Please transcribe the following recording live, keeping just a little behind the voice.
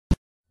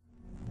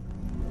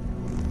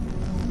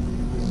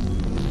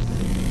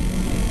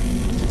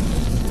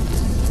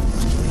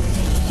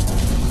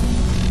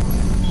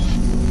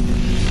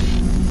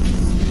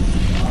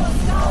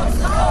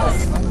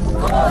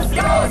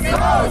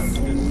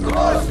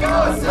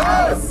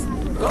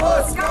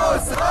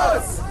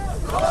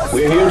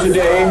We're here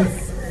today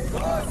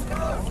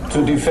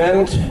to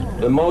defend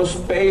the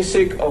most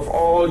basic of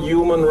all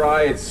human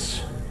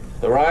rights,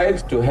 the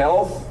right to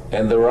health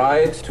and the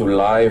right to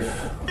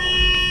life.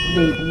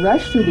 They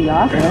rushed through the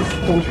office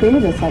and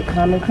treated us like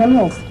common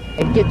criminals.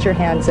 Get your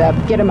hands up.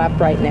 Get them up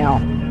right now.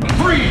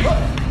 Freeze!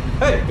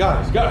 Hey,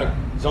 guys,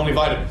 it's only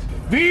vitamins.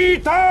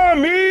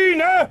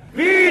 Vitamine!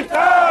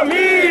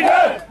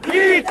 Vitamine!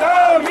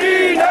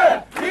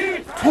 Vitamine!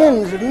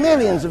 Tens of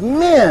millions of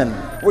men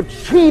were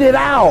cheated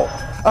out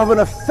of an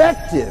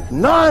effective,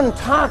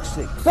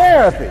 non-toxic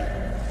therapy.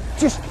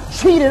 Just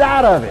cheated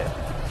out of it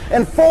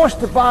and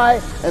forced to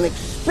buy an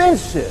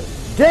expensive,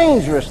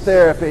 dangerous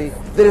therapy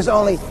that is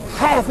only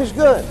half as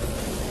good.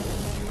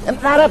 And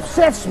that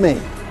upsets me.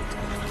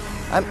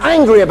 I'm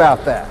angry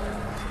about that.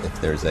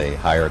 If there's a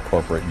higher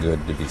corporate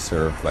good to be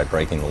served by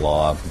breaking the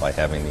law, by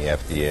having the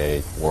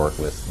FDA work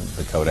with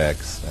the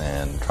Codex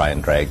and try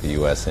and drag the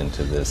U.S.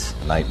 into this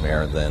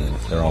nightmare, then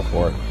they're all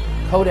for it.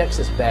 Codex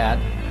is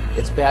bad.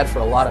 It's bad for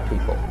a lot of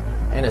people.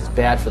 And it's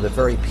bad for the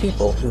very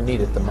people who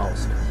need it the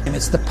most. And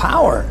it's the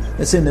power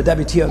that's in the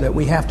WTO that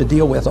we have to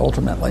deal with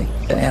ultimately.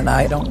 And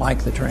I don't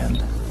like the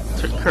trend.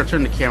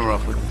 Turn the camera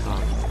off. We can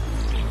talk.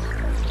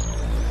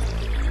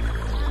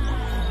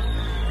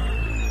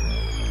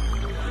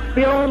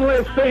 The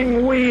only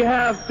thing we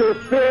have to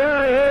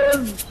fear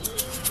is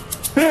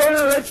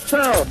fear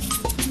itself.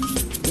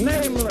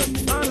 Nameless,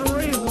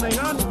 unreasoning,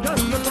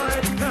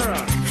 unjustified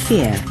terror.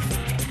 Fear.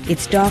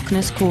 Its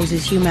darkness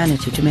causes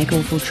humanity to make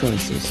awful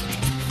choices.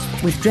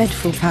 With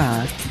dreadful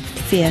power,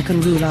 fear can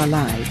rule our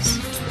lives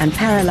and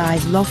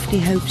paralyze lofty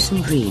hopes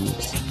and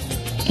dreams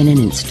in an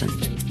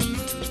instant.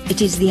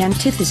 It is the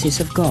antithesis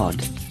of God,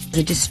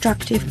 the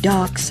destructive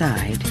dark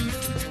side.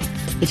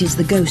 It is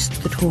the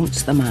ghost that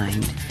haunts the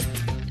mind,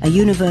 a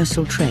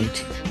universal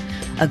trait,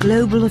 a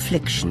global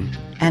affliction,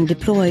 and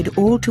deployed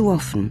all too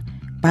often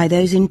by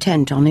those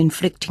intent on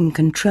inflicting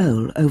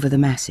control over the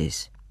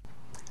masses.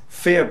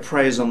 Fear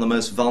preys on the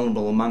most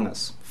vulnerable among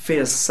us.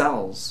 Fear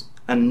sells,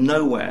 and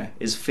nowhere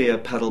is fear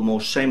peddled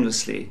more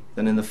shamelessly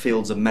than in the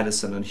fields of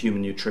medicine and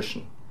human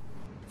nutrition.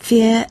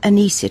 Fear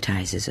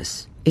anesthetizes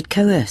us. It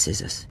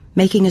coerces us,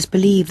 making us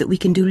believe that we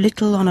can do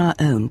little on our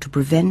own to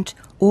prevent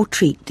or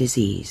treat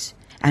disease,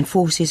 and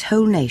forces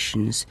whole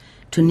nations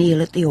to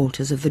kneel at the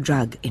altars of the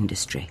drug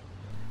industry.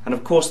 And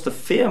of course the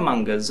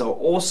fearmongers are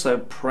also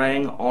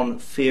preying on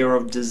fear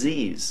of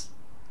disease.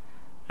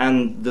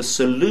 And the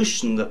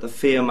solution that the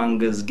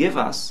fearmongers give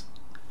us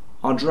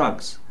are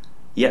drugs.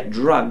 Yet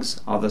drugs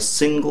are the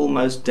single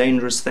most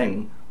dangerous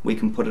thing we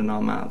can put in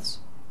our mouths.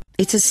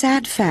 It's a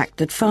sad fact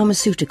that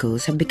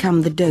pharmaceuticals have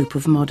become the dope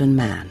of modern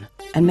man.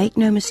 And make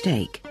no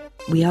mistake,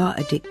 we are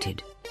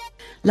addicted.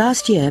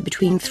 Last year,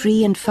 between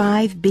 3 and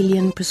 5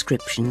 billion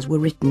prescriptions were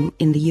written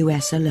in the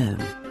US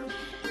alone.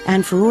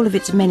 And for all of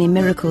its many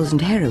miracles and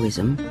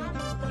heroism,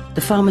 the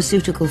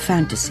pharmaceutical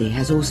fantasy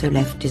has also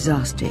left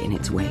disaster in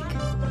its wake.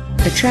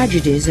 The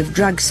tragedies of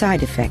drug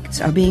side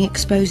effects are being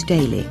exposed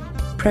daily.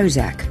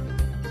 Prozac,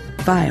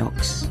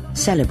 Vioxx,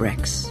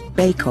 Celebrex,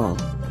 Baycol,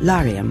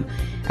 Lariam,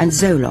 and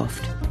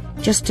Zoloft,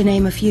 just to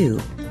name a few,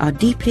 are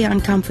deeply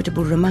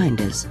uncomfortable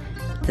reminders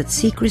that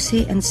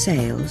secrecy and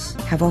sales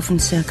have often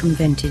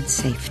circumvented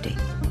safety.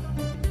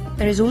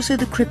 There is also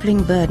the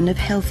crippling burden of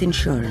health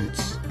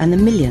insurance and the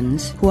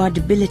millions who are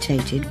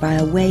debilitated by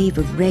a wave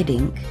of red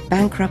ink,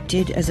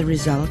 bankrupted as a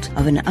result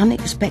of an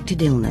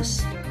unexpected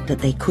illness that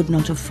they could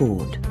not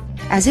afford.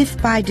 As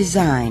if by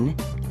design,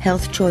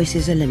 health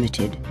choices are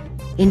limited,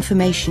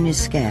 information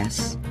is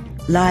scarce,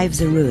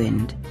 lives are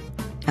ruined,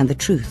 and the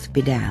truth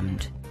be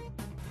damned.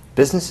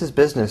 Business is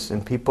business,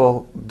 and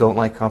people don't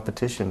like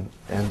competition,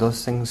 and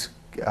those things,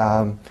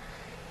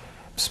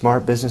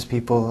 smart business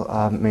people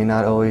may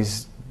not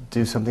always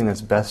do something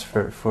that's best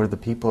for the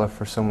people or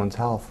for someone's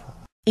health.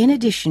 In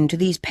addition to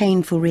these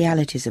painful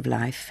realities of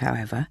life,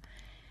 however,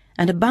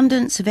 an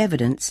abundance of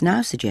evidence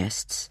now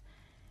suggests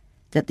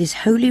that this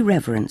holy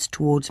reverence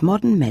towards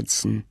modern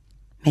medicine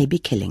may be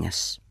killing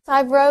us.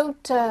 I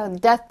wrote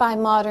Death by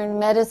Modern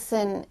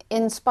Medicine,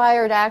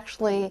 inspired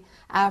actually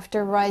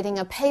after writing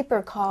a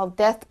paper called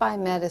Death by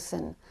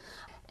Medicine.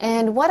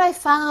 And what I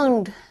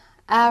found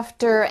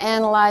after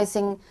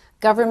analyzing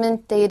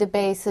government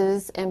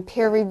databases and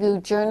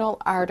peer-reviewed journal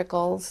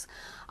articles,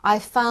 I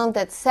found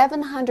that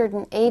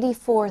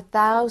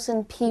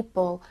 784,000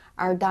 people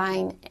are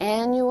dying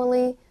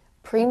annually,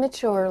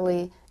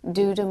 prematurely,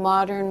 due to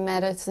modern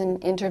medicine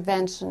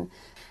intervention.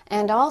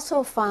 And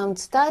also found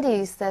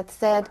studies that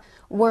said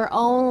we're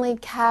only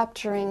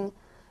capturing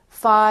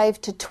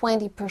 5 to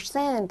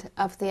 20%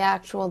 of the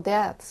actual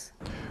deaths.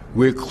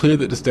 We're clear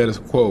that the status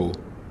quo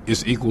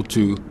is equal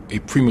to a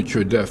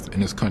premature death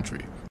in this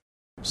country.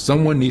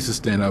 Someone needs to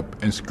stand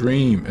up and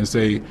scream and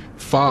say,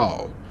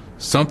 foul,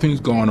 something's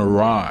gone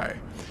awry.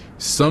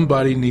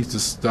 Somebody needs to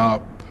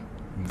stop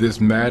this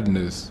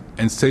madness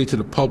and say to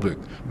the public,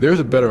 there's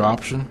a better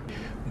option.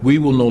 We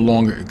will no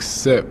longer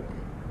accept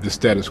the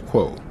status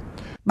quo.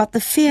 But the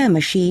fear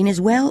machine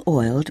is well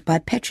oiled by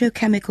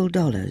petrochemical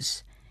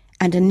dollars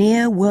and a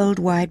near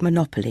worldwide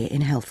monopoly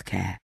in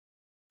healthcare.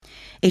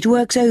 It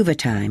works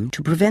overtime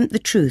to prevent the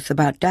truth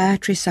about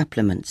dietary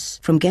supplements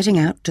from getting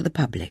out to the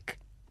public.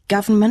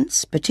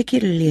 Governments,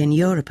 particularly in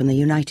Europe and the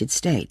United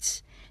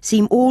States,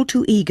 seem all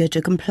too eager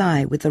to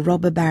comply with the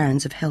robber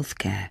barons of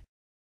healthcare.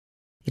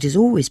 It has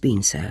always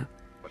been so,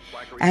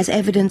 as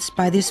evidenced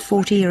by this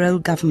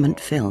 40-year-old government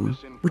film,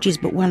 which is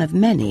but one of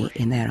many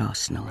in their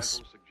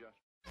arsenals.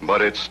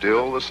 But it's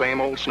still the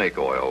same old snake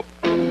oil.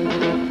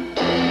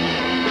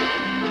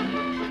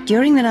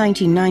 During the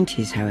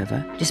 1990s,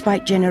 however,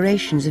 despite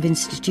generations of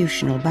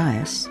institutional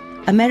bias,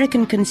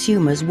 American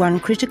consumers won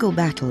critical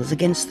battles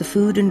against the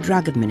Food and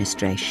Drug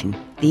Administration,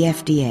 the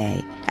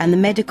FDA, and the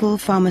medical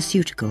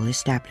pharmaceutical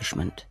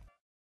establishment.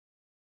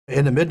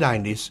 In the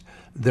mid-90s,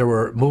 there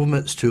were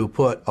movements to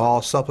put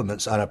all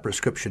supplements on a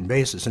prescription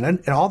basis. And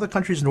in all the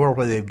countries in the world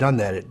where they've done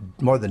that, it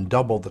more than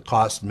doubled the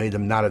cost and made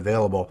them not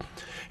available.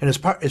 And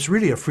it's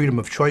really a freedom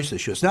of choice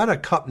issue. It's not a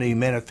company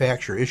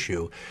manufacturer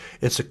issue.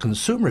 It's a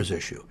consumer's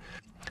issue.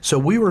 So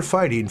we were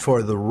fighting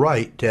for the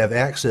right to have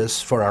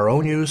access for our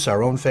own use,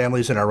 our own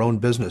families, and our own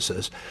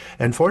businesses.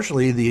 And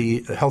fortunately,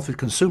 the health food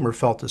consumer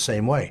felt the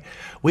same way.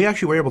 We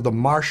actually were able to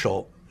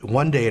marshal,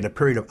 one day in a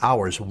period of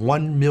hours,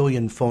 1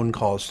 million phone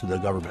calls to the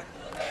government.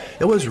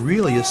 It was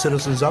really a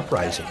citizens'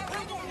 uprising.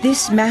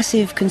 This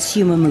massive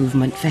consumer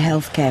movement for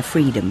healthcare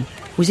freedom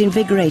was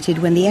invigorated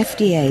when the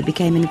FDA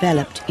became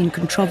enveloped in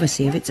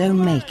controversy of its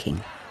own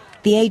making.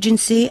 The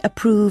agency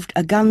approved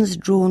a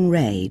guns-drawn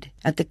raid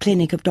at the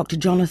clinic of Dr.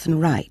 Jonathan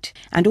Wright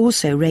and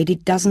also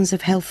raided dozens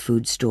of health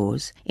food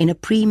stores in a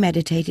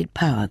premeditated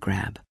power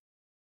grab.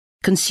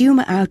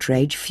 Consumer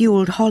outrage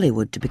fueled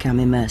Hollywood to become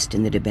immersed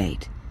in the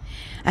debate,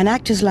 and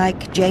actors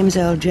like James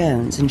Earl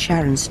Jones and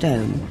Sharon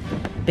Stone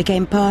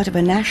became part of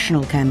a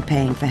national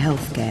campaign for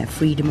healthcare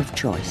freedom of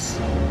choice.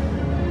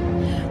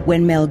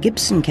 When Mel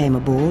Gibson came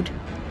aboard,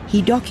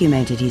 he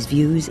documented his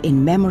views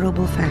in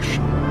memorable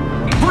fashion.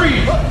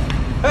 Freeze!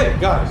 Hey,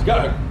 guys,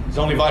 it's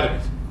only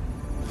vitamins.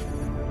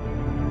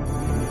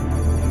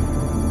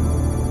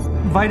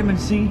 Vitamin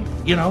C,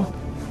 you know,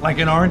 like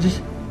in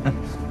oranges.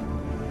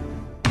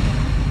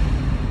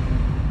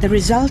 The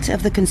result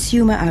of the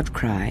consumer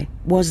outcry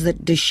was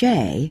that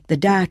DSHEA, the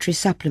Dietary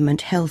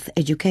Supplement Health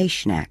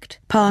Education Act,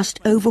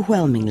 passed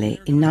overwhelmingly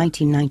in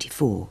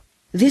 1994.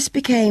 This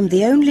became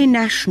the only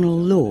national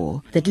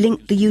law that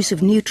linked the use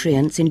of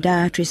nutrients in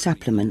dietary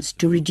supplements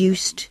to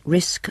reduced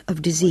risk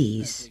of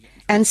disease.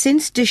 And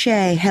since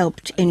DSHEA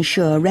helped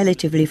ensure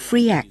relatively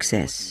free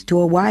access to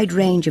a wide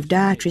range of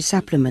dietary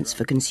supplements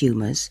for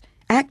consumers,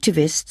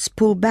 activists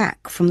pulled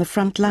back from the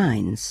front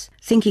lines,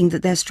 thinking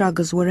that their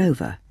struggles were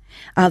over.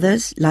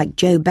 Others, like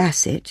Joe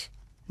Bassett,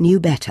 knew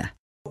better.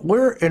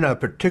 We're in a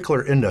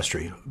particular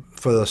industry,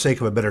 for the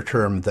sake of a better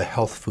term, the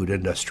health food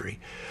industry,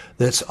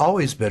 that's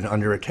always been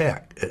under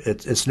attack.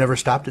 It's never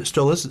stopped. It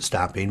still isn't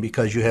stopping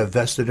because you have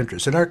vested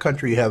interests. In our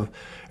country, you have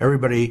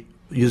everybody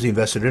using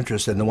vested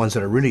interests, and the ones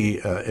that are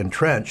really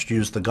entrenched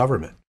use the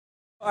government.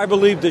 I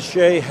believe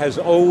DSHEA has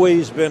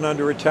always been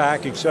under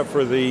attack, except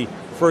for the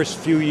first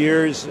few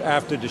years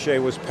after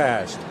DSHEA was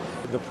passed.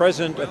 The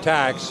present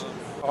attacks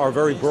are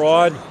very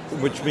broad,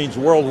 which means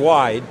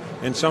worldwide,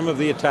 and some of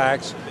the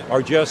attacks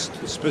are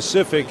just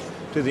specific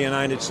to the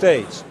United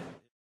States.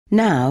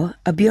 Now,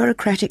 a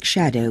bureaucratic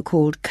shadow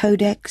called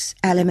Codex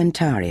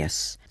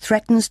Alimentarius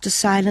threatens to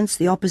silence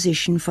the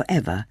opposition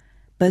forever,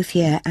 both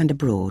here and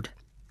abroad.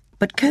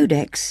 But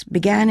Codex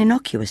began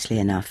innocuously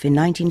enough in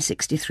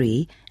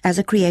 1963 as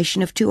a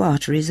creation of two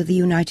arteries of the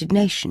United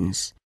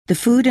Nations, the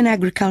Food and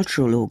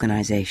Agricultural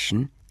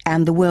Organization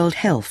and the World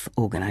Health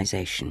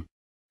Organization.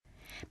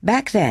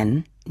 Back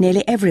then,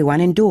 nearly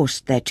everyone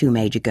endorsed their two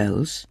major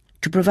goals,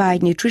 to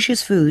provide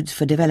nutritious foods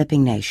for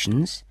developing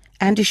nations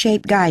and to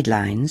shape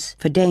guidelines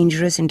for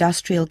dangerous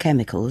industrial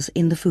chemicals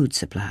in the food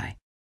supply.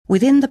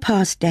 Within the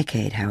past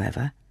decade,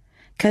 however,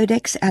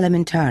 Codex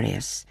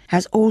Alimentarius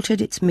has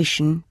altered its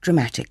mission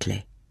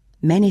dramatically,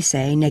 many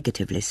say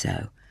negatively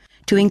so,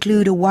 to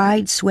include a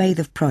wide swathe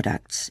of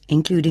products,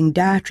 including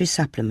dietary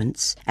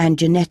supplements and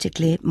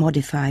genetically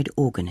modified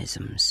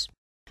organisms.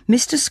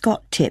 Mr.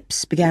 Scott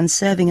Tipps began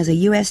serving as a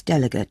U.S.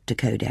 delegate to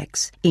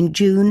Codex in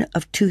June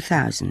of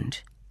 2000.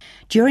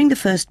 During the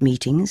first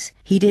meetings,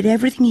 he did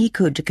everything he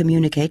could to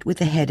communicate with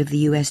the head of the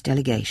U.S.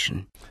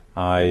 delegation.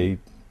 I,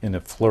 in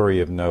a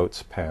flurry of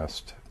notes,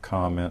 passed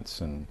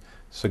comments and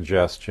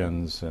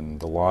suggestions and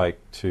the like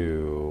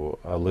to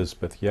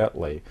Elizabeth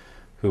Yetley,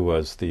 who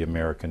was the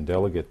American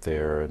delegate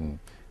there, and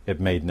it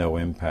made no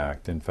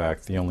impact. In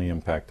fact, the only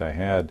impact I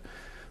had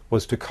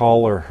was to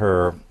call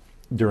her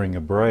during a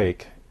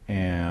break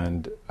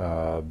and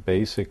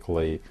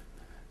basically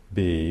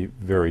be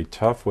very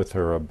tough with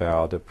her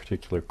about a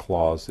particular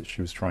clause that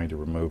she was trying to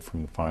remove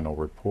from the final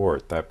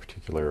report. That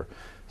particular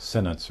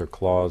sentence or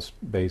clause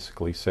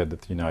basically said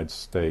that the United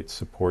States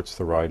supports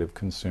the right of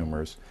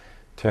consumers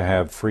to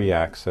have free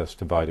access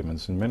to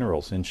vitamins and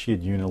minerals, and she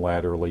had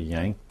unilaterally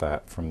yanked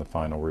that from the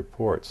final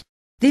reports.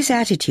 This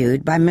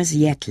attitude by Ms.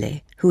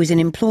 Yetley, who is an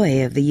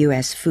employee of the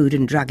U.S. Food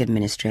and Drug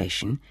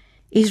Administration,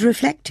 is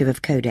reflective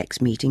of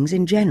Codex meetings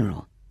in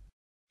general.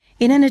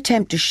 In an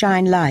attempt to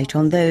shine light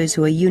on those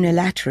who are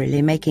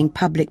unilaterally making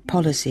public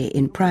policy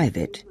in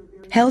private,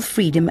 health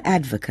freedom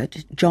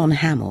advocate John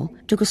Hamill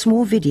took a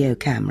small video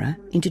camera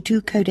into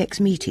 2 Codex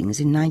meetings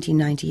in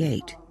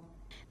 1998.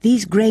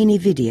 These grainy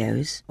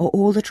videos are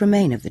all that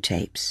remain of the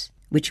tapes,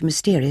 which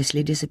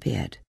mysteriously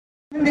disappeared.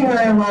 Moving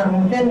right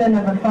along, agenda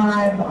number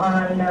 5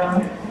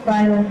 on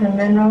violence and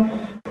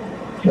minerals.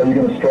 So you're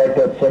going to strike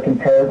that second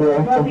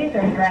paragraph? Well, these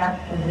are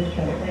draft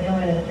positions. They go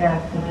in as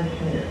draft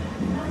positions.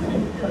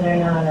 So they're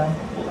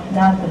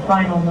not the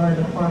final nor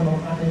the formal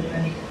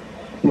position.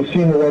 You've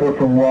seen the letter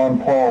from Ron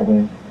Paul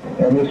then,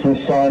 and this was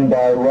signed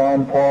by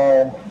Ron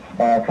Paul,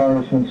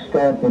 Congressman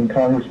Stunt, and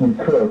Congressman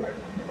Cook.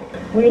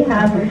 We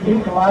have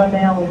received a lot of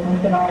mail. We've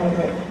looked at all of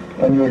it.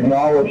 And you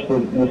acknowledge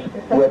that this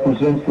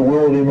represents the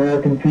will of the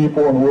American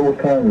people and the will of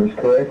Congress,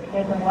 correct?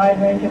 There's a wide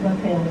range of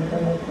opinions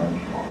on this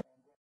one.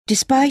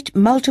 Despite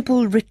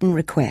multiple written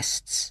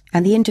requests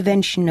and the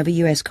intervention of a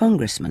US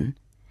congressman,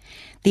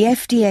 the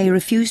FDA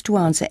refused to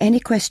answer any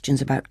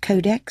questions about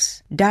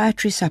codex,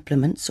 dietary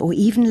supplements, or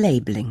even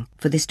labelling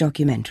for this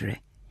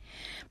documentary.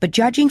 But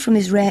judging from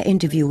his rare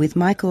interview with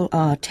Michael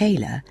R.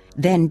 Taylor,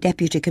 then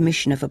Deputy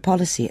Commissioner for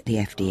Policy at the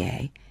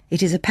FDA,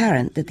 it is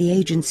apparent that the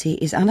agency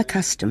is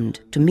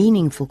unaccustomed to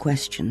meaningful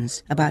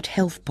questions about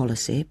health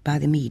policy by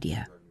the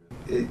media.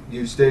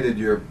 You stated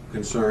your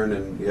concern,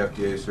 and the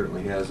FDA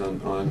certainly has,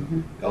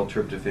 on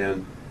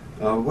L-tryptophan.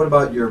 What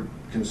about your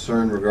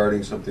concern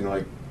regarding something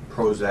like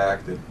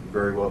Prozac, that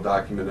very well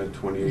documented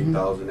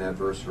 28,000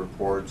 adverse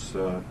reports,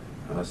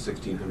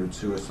 1,600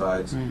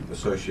 suicides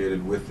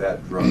associated with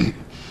that drug?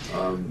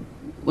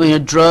 Well,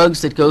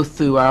 drugs that go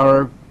through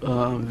our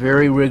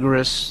very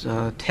rigorous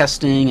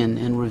testing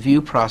and review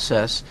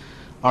process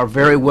are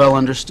very well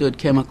understood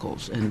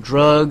chemicals, and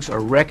drugs are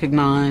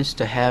recognized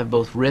to have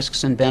both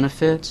risks and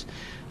benefits.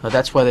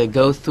 That's why they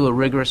go through a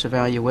rigorous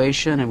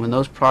evaluation, and when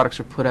those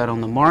products are put out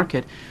on the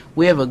market,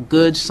 we have a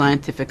good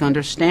scientific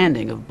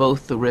understanding of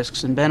both the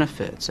risks and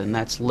benefits, and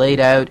that's laid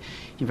out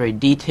in very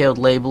detailed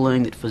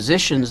labeling that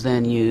physicians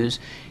then use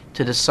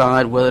to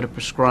decide whether to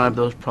prescribe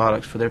those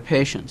products for their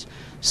patients.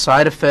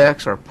 Side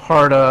effects are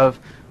part of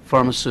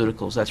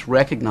pharmaceuticals. That's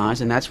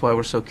recognized, and that's why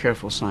we're so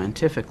careful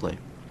scientifically.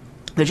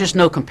 There's just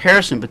no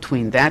comparison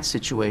between that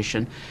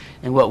situation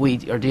and what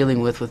we are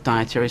dealing with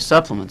dietary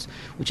supplements,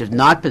 which have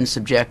not been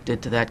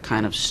subjected to that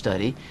kind of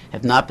study,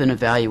 have not been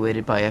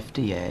evaluated by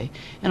FDA.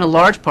 And a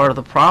large part of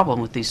the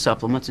problem with these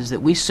supplements is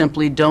that we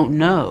simply don't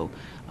know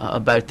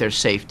about their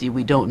safety.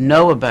 We don't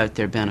know about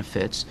their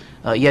benefits,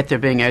 yet they're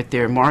being out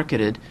there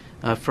marketed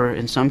for,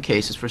 in some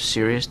cases, for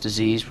serious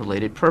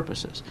disease-related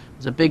purposes.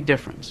 There's a big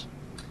difference.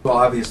 Well,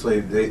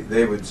 obviously,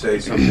 they would say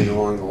something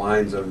along the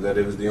lines of that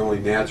it was the only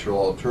natural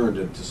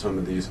alternative to some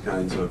of these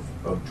kinds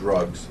of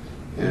drugs,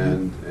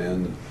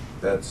 and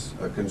that's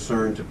a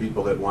concern to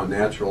people that want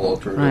natural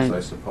alternatives, I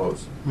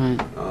suppose.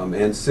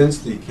 And since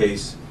the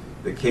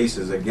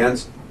cases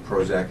against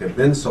Prozac have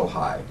been so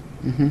high,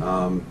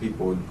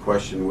 people would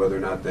question whether or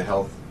not the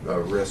health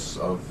risks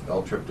of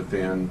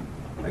L-tryptophan,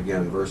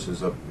 again,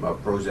 versus a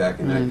Prozac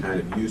in that kind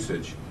of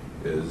usage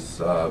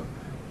is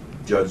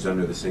judged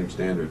under the same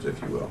standards,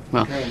 if you will.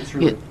 Well, this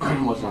really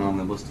wasn't on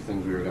the list of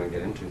things we were going to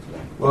get into today.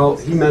 Well,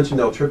 he mentioned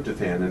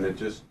L-tryptophan, and it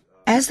just...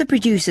 As the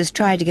producers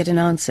tried to get an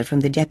answer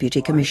from the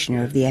Deputy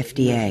Commissioner of the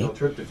FDA,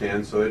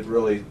 L-tryptophan, so it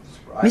really...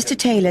 Mr.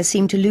 Taylor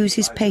seemed to lose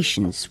his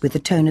patience with the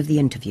tone of the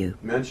interview.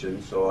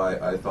 Mentioned, so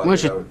I thought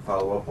that I would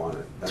follow up on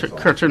it.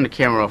 Kurt, turn the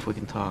camera off, we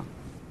can talk.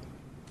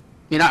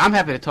 I'm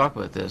happy to talk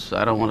about this.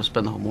 I don't want to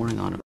spend the whole morning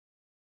on it.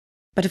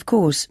 But of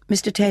course,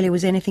 Mr. Taylor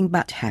was anything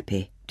but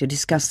happy to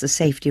discuss the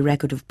safety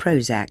record of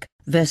Prozac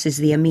versus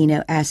the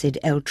amino acid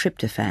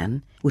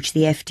L-tryptophan, which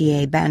the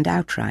FDA banned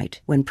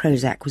outright when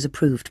Prozac was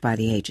approved by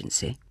the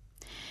agency.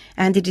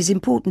 And it is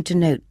important to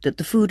note that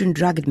the Food and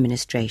Drug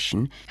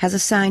Administration has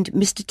assigned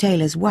Mr.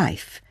 Taylor's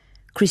wife,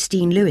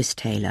 Christine Lewis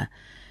Taylor,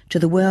 to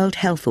the World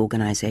Health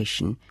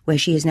Organization, where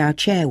she is now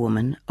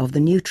chairwoman of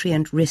the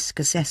Nutrient Risk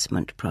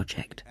Assessment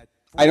Project.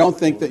 I don't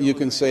think that you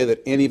can say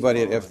that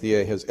anybody at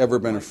FDA has ever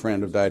been a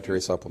friend of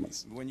dietary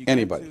supplements.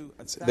 Anybody.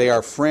 They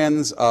are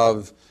friends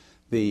of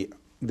the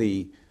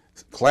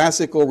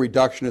classical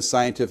reductionist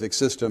scientific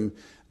system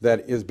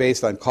that is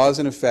based on cause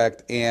and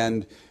effect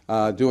and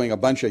doing a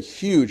bunch of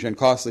huge and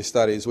costly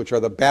studies, which are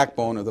the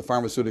backbone of the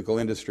pharmaceutical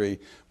industry,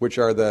 which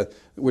are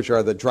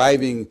the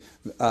driving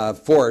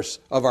force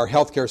of our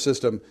healthcare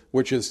system,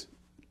 which is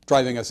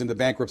driving us into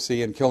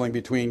bankruptcy and killing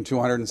between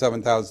 200,000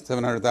 and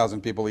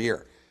 700,000 people a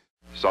year.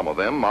 Some of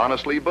them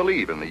honestly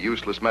believe in the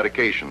useless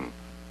medication.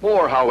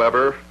 More,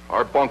 however,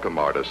 are bunkum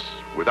artists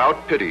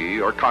without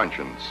pity or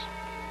conscience,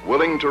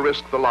 willing to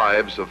risk the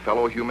lives of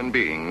fellow human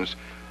beings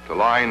to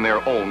line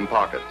their own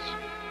pockets.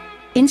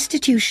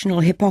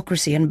 Institutional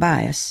hypocrisy and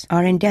bias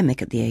are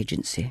endemic at the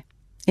agency.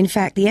 In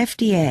fact, the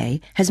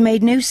FDA has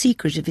made no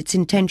secret of its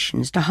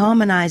intentions to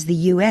harmonize the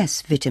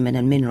US vitamin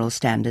and mineral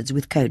standards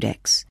with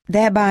Codex,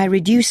 thereby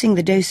reducing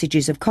the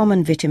dosages of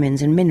common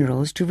vitamins and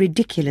minerals to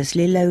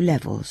ridiculously low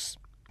levels.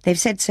 They've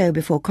said so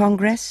before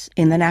Congress,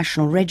 in the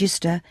National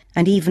Register,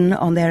 and even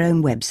on their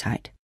own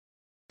website.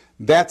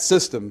 That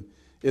system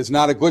is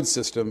not a good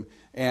system,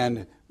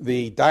 and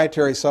the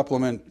dietary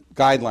supplement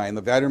guideline,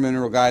 the vitamin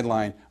mineral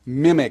guideline,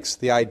 mimics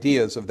the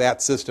ideas of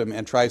that system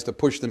and tries to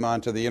push them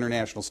onto the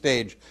international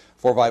stage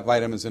for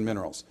vitamins and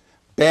minerals.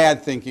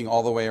 Bad thinking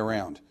all the way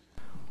around.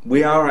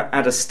 We are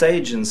at a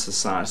stage in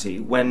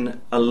society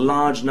when a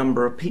large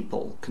number of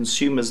people,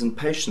 consumers and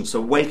patients,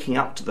 are waking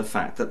up to the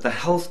fact that the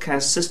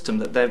healthcare system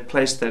that they've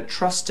placed their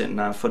trust in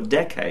now for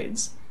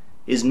decades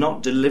is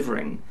not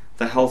delivering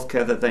the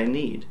healthcare that they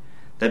need.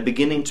 They're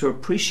beginning to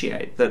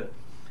appreciate that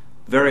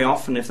very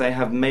often if they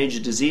have major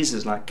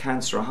diseases like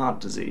cancer or heart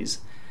disease,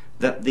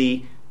 that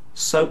the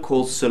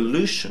so-called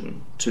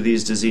solution to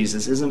these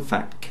diseases is in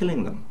fact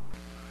killing them.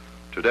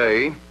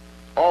 Today,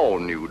 all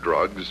new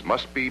drugs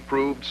must be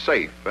proved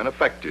safe and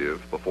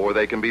effective before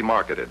they can be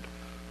marketed.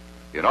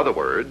 In other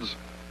words,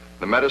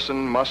 the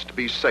medicine must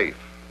be safe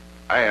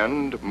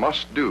and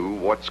must do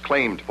what's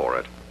claimed for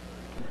it.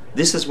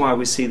 This is why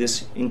we see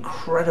this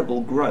incredible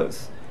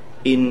growth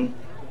in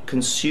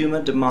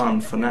consumer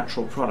demand for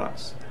natural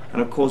products.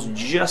 And of course,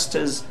 just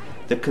as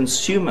the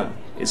consumer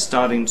is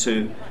starting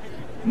to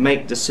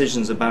make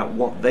decisions about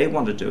what they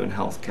want to do in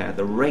healthcare,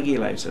 the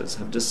regulators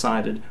have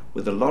decided,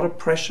 with a lot of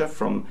pressure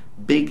from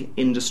big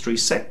industry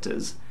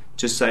sectors,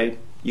 to say,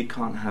 you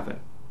can't have it.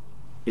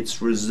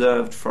 It's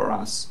reserved for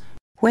us.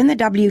 When the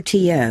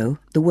WTO,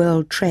 the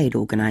World Trade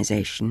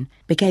Organization,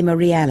 became a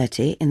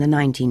reality in the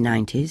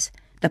 1990s,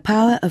 the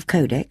power of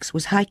Codex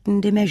was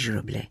heightened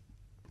immeasurably.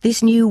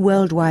 This new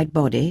worldwide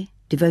body,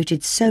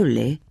 devoted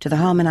solely to the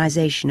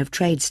harmonization of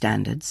trade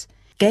standards,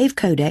 gave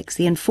Codex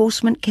the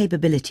enforcement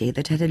capability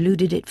that had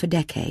eluded it for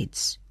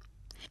decades.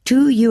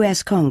 2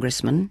 U.S.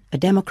 congressmen, a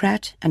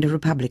Democrat and a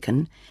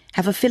Republican,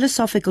 have a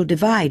philosophical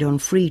divide on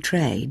free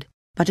trade,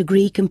 but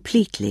agree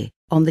completely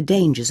on the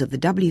dangers of the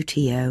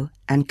WTO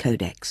and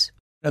Codex.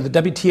 The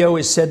WTO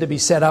is said to be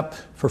set up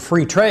for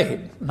free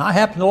trade, and I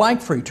happen to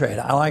like free trade.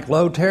 I like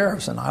low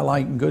tariffs, and I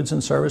like goods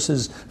and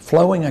services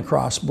flowing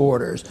across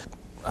borders.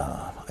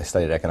 I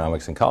studied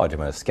economics in college.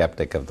 I'm a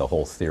skeptic of the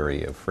whole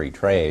theory of free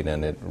trade,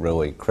 and it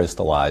really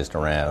crystallized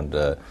around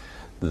the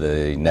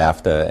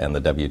NAFTA and the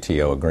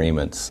WTO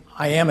agreements.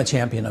 I am a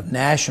champion of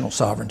national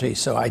sovereignty,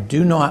 so I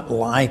do not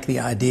like the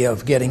idea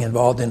of getting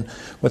involved in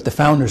what the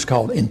founders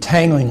called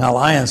entangling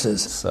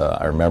alliances.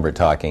 I remember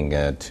talking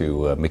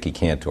to Mickey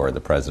Cantor, the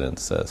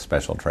president's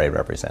special trade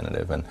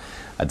representative, and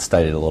I'd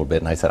studied a little bit,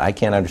 and I said, I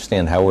can't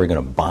understand how we're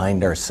going to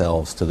bind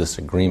ourselves to this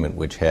agreement,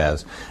 which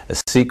has a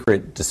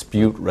secret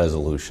dispute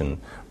resolution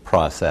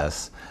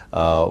process,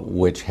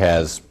 which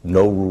has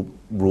no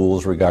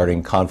rules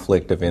regarding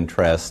conflict of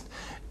interest,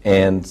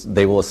 and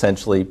they will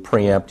essentially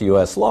preempt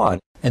U.S. law.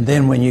 And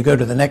then when you go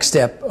to the next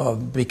step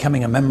of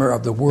becoming a member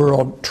of the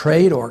World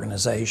Trade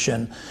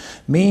Organization,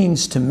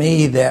 means to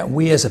me that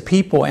we as a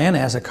people and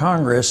as a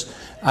Congress,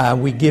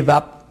 we give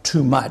up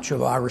too much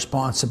of our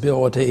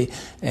responsibility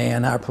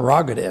and our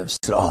prerogatives.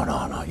 I said, oh,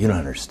 no, you don't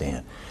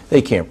understand.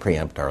 They can't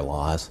preempt our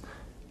laws.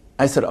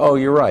 I said, oh,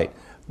 you're right.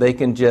 They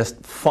can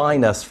just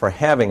fine us for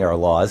having our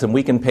laws, and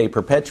we can pay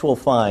perpetual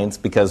fines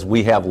because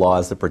we have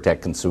laws that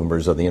protect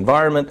consumers or the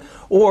environment,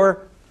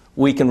 or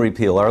we can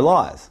repeal our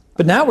laws.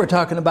 But now we're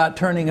talking about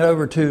turning it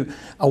over to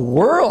a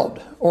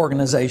world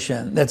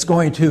organization that's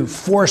going to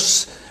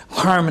force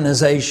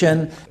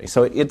harmonization.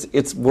 So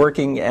it's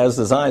working as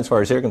designed as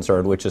far as they're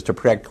concerned, which is to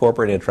protect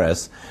corporate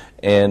interests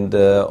and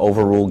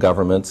overrule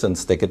governments and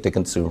stick it to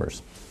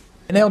consumers.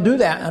 And they'll do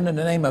that under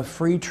the name of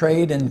free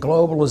trade and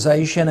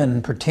globalization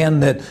and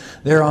pretend that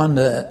they're on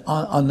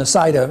the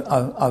side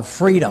of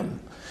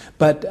freedom.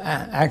 But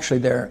actually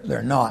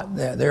they're not.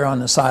 They're on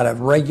the side of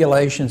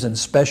regulations and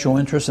special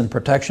interests and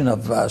protection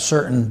of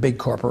certain big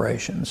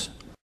corporations.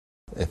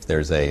 If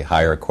there's a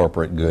higher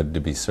corporate good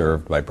to be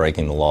served by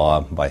breaking the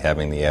law, by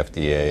having the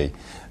FDA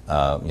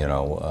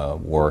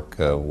work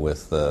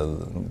with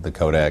the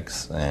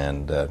Codex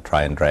and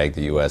try and drag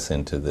the U.S.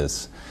 into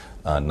this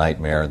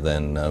nightmare,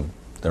 then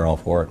they're all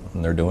for it,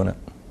 and they're doing it.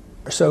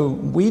 So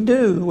we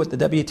do what the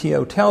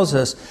WTO tells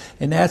us,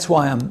 and that's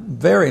why I'm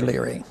very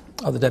leery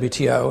of the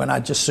WTO, and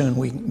I'd just soon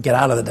we get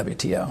out of the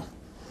WTO.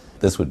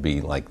 This would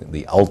be like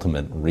the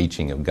ultimate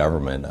reaching of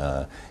government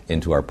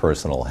into our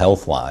personal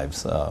health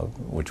lives,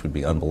 which would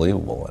be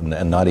unbelievable,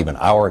 and not even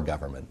our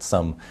government,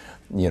 some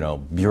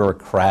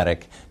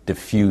bureaucratic,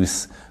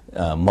 diffuse,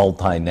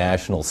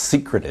 multinational,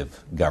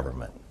 secretive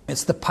government.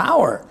 It's the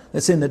power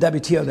that's in the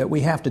WTO that we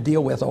have to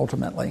deal with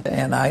ultimately,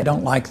 and I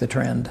don't like the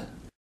trend.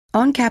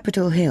 On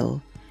Capitol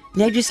Hill,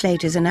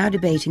 legislators are now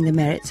debating the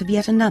merits of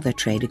yet another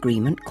trade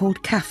agreement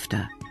called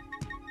CAFTA,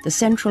 the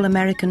Central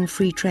American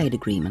Free Trade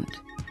Agreement.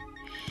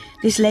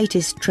 This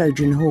latest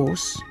Trojan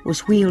horse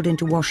was wheeled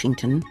into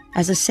Washington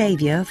as a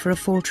savior for a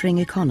faltering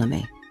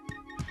economy.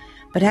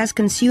 But as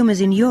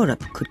consumers in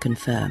Europe could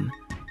confirm,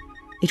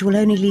 it will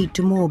only lead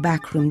to more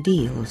backroom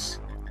deals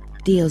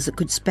that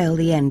could spell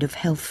the end of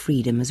health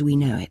freedom as we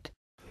know it.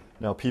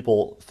 Now,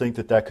 people think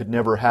that could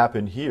never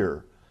happen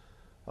here.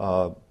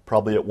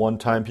 Probably at one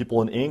time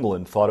people in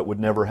England thought it would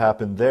never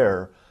happen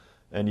there,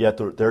 and yet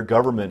their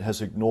government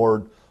has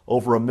ignored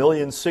over 1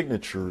 million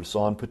signatures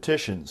on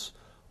petitions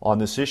on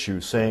this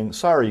issue, saying,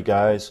 sorry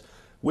guys,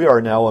 we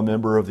are now a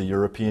member of the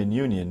European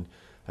Union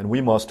and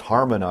we must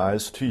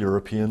harmonize to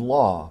European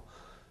law.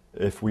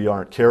 If we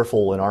aren't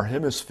careful in our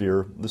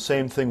hemisphere, the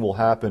same thing will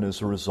happen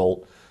as a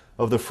result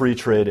of the free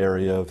trade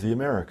area of the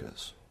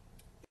Americas.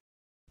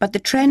 But the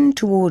trend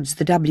towards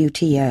the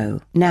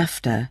WTO,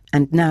 NAFTA,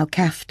 and now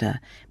CAFTA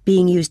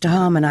being used to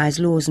harmonise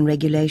laws and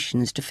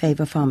regulations to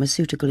favour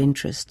pharmaceutical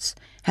interests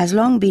has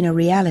long been a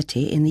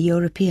reality in the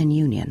European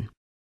Union.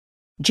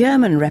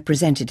 German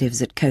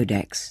representatives at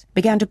Codex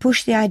began to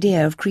push the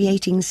idea of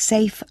creating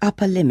safe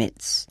upper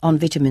limits on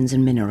vitamins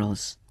and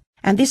minerals,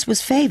 and this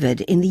was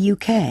favoured in the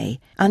UK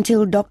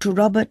until Dr.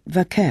 Robert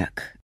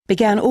Verkerk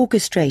began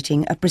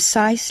orchestrating a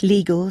precise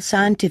legal,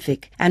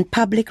 scientific and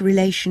public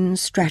relations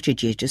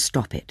strategy to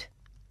stop it.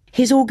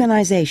 His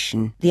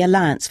organisation, the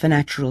Alliance for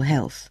Natural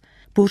Health,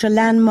 brought a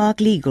landmark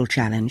legal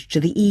challenge to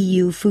the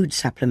EU Food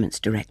Supplements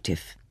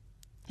Directive.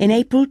 In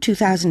April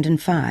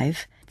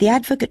 2005, the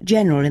Advocate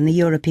General in the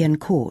European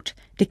Court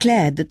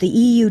declared that the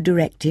EU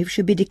directive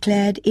should be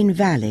declared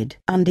invalid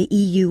under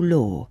EU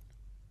law.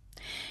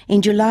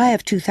 In July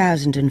of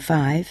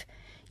 2005,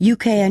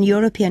 UK and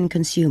European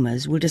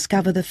consumers will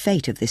discover the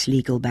fate of this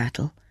legal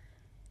battle,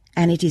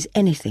 and it is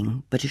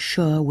anything but a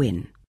sure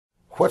win.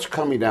 What's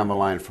coming down the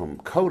line from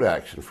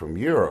Codex and from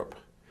Europe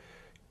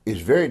is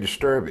very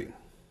disturbing.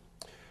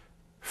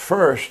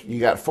 First, you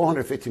got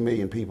 450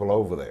 million people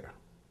over there.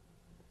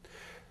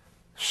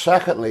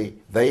 Secondly,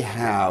 they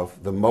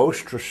have the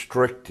most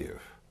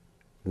restrictive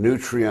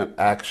nutrient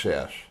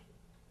access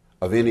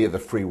of any of the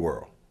free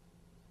world.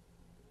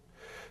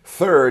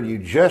 Third, you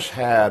just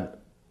had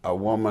a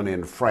woman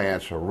in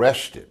France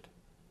arrested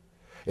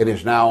and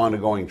is now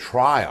undergoing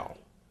trial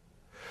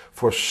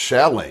for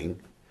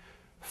selling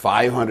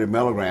 500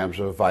 milligrams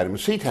of vitamin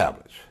C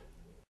tablets.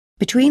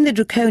 Between the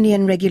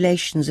draconian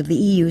regulations of the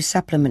EU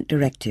Supplement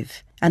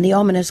Directive and the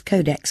ominous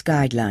Codex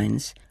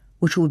guidelines,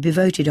 which will be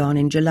voted on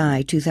in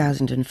July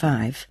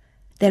 2005,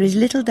 there is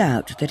little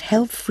doubt that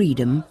health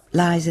freedom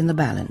lies in the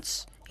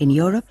balance, in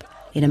Europe,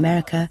 in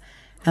America,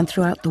 and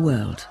throughout the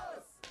world.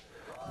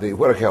 The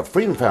World Health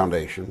Freedom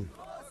Foundation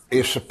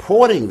is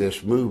supporting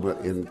this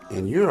movement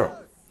in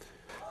Europe,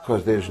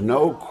 because there's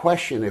no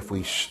question if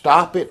we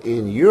stop it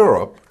in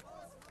Europe,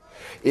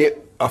 its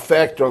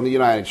effect on the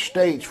United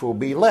States will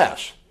be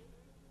less.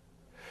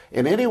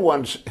 And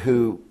anyone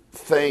who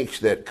thinks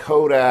that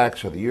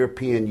Codex or the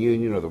European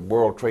Union or the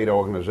World Trade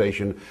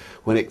Organization,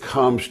 when it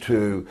comes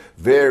to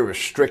very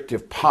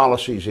restrictive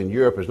policies in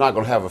Europe, is not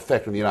going to have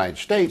effect on the United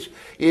States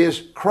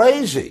is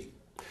crazy.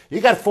 You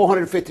got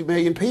 450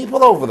 million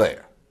people over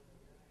there.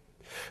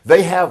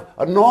 They have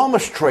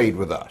enormous trade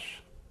with us.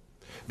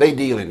 They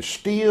deal in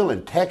steel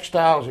and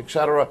textiles,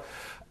 etc.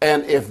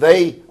 And if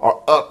they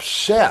are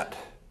upset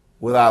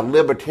with our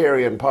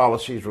libertarian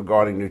policies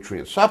regarding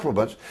nutrient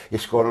supplements,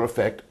 it's going to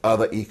affect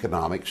other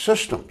economic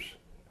systems.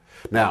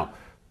 Now,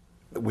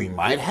 we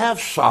might have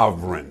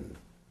sovereign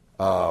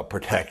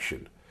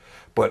protection,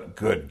 but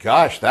good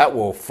gosh, that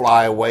will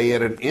fly away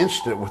in an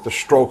instant with the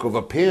stroke of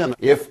a pen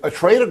if a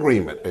trade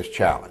agreement is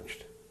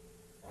challenged.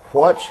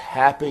 What's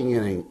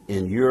happening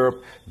in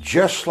Europe,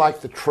 just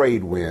like the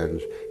trade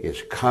winds,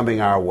 is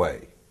coming our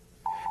way.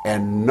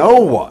 And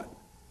no one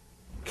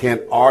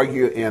can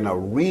argue in a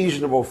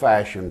reasonable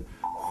fashion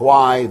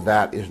why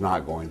that is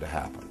not going to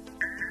happen.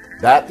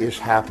 That is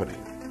happening.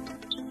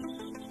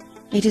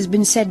 It has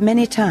been said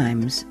many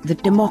times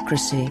that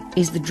democracy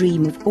is the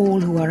dream of all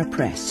who are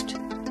oppressed,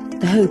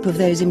 the hope of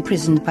those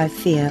imprisoned by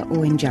fear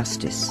or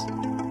injustice.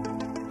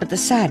 But the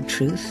sad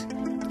truth,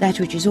 that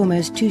which is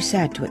almost too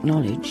sad to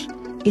acknowledge,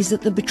 is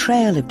that the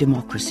betrayal of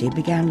democracy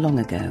began long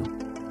ago,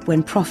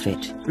 when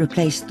profit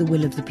replaced the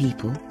will of the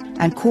people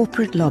and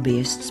corporate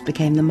lobbyists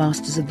became the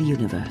masters of the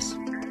universe.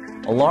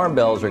 Alarm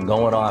bells are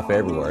going off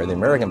everywhere. The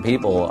American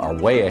people are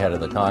way ahead of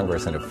the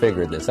Congress and have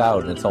figured this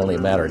out, and it's only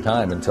a matter of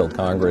time until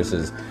Congress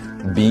is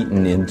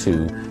beaten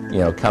into,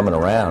 coming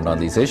around on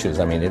these issues.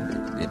 I mean,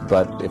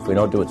 but if we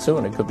don't do it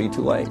soon, it could be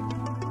too late.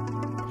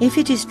 If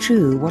it is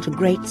true what a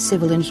great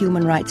civil and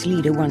human rights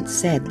leader once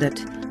said,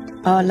 that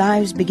our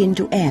lives begin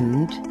to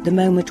end the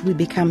moment we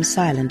become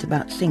silent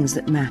about things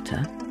that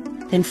matter,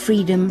 then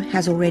freedom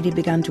has already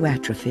begun to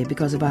atrophy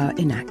because of our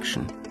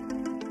inaction.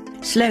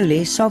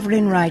 Slowly,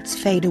 sovereign rights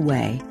fade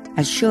away,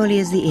 as surely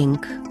as the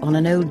ink on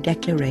an old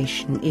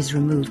declaration is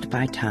removed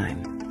by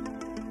time.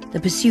 The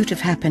pursuit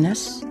of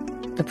happiness,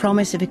 the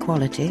promise of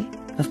equality,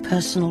 of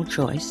personal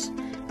choice,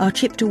 are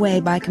chipped away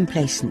by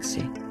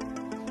complacency,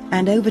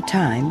 and over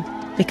time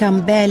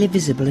become barely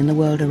visible in the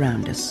world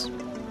around us.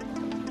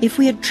 If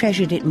we had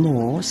treasured it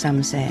more,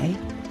 some say,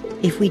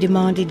 if we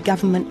demanded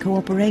government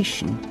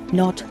cooperation,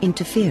 not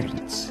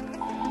interference,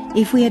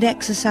 if we had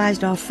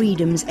exercised our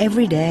freedoms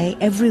every day,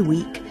 every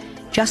week,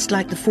 just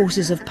like the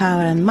forces of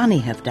power and money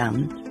have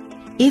done,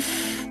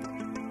 if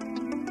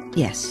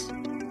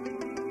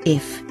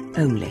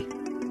only.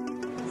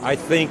 I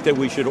think that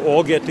we should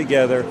all get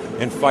together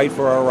and fight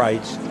for our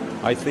rights.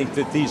 I think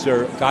that these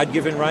are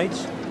God-given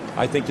rights.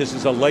 I think this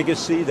is a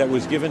legacy that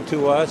was given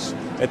to us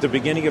at the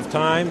beginning of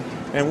time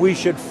and we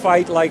should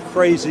fight like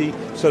crazy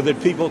so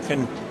that people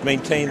can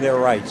maintain their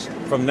rights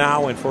from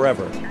now and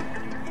forever.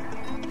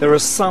 There are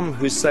some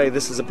who say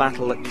this is a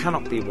battle that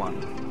cannot be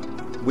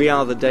won. We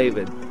are the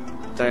David,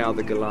 they are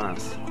the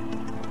Goliath.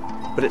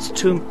 But it's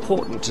too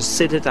important to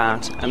sit it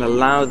out and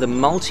allow the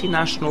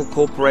multinational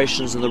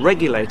corporations and the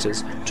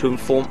regulators to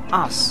inform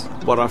us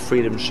what our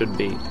freedom should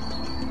be.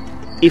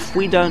 If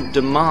we don't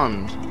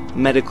demand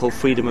medical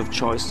freedom of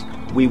choice,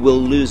 we will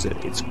lose it.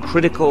 It's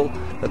critical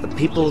that the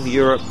people of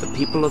Europe, the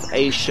people of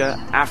Asia,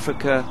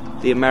 Africa,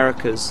 the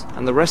Americas,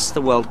 and the rest of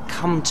the world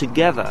come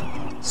together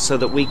so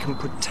that we can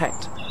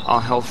protect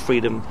our health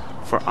freedom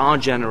for our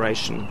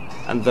generation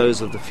and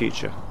those of the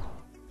future.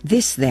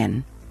 This,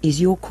 then,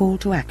 is your call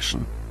to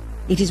action.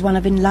 It is one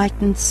of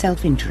enlightened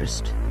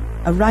self-interest,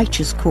 a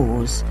righteous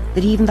cause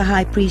that even the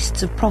high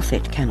priests of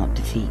profit cannot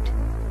defeat.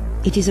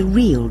 It is a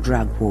real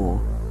drug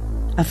war,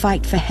 a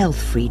fight for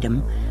health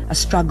freedom, a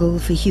struggle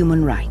for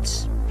human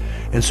rights.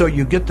 And so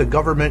you get the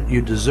government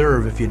you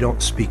deserve if you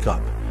don't speak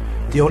up.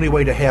 The only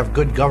way to have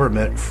good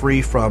government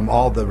free from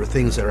all the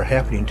things that are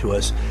happening to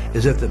us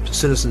is if the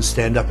citizens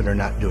stand up and are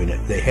not doing it.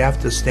 They have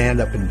to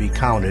stand up and be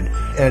counted.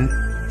 And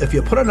if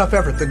you put enough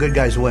effort, the good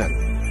guys win.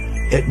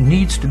 It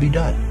needs to be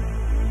done.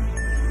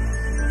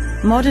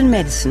 Modern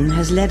medicine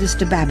has led us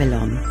to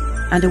Babylon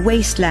and a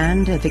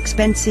wasteland of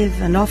expensive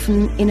and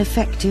often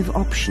ineffective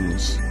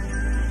options.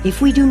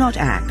 If we do not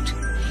act,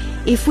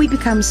 if we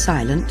become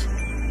silent,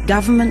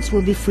 governments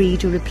will be free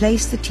to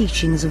replace the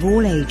teachings of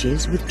all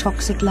ages with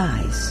toxic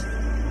lies.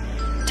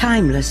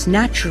 Timeless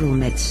natural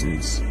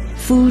medicines,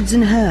 foods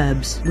and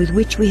herbs with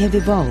which we have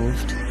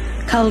evolved,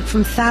 culled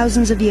from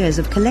thousands of years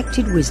of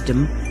collected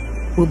wisdom,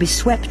 will be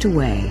swept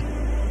away,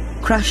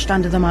 crushed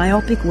under the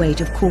myopic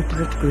weight of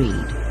corporate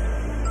greed.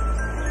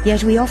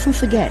 Yet we often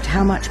forget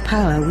how much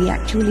power we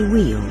actually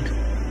wield,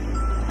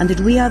 and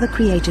that we are the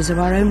creators of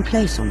our own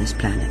place on this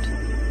planet.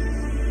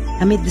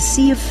 Amid the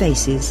sea of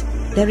faces,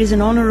 there is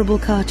an honorable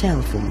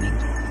cartel forming,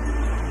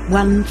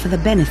 one for the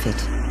benefit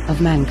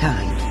of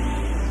mankind.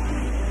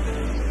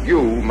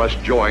 You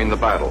must join the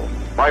battle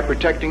by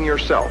protecting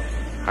yourself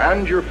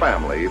and your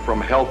family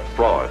from health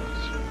frauds.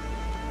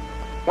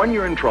 When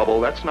you're in trouble,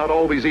 that's not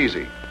always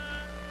easy.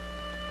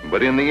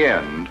 But in the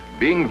end,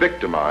 being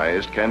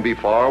victimized can be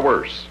far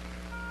worse.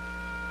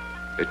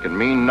 It can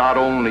mean not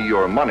only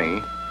your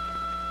money,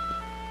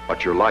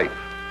 but your life.